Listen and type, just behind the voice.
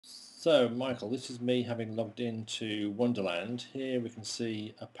So Michael, this is me having logged into Wonderland. Here we can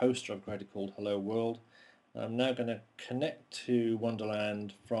see a poster I've created called Hello World. I'm now going to connect to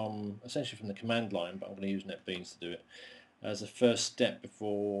Wonderland essentially from the command line, but I'm going to use NetBeans to do it as a first step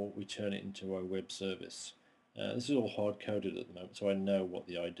before we turn it into a web service. This is all hard coded at the moment, so I know what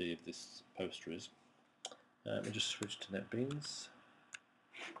the ID of this poster is. Let me just switch to NetBeans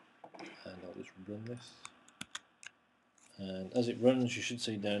and I'll just run this. And as it runs, you should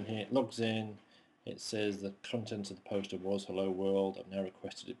see down here, it logs in, it says the content of the poster was hello world. I've now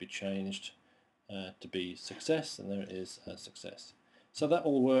requested it be changed to be success, and there it is, success. So that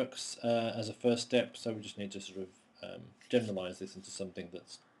all works as a first step, so we just need to sort of generalize this into something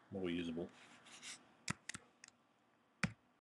that's more usable.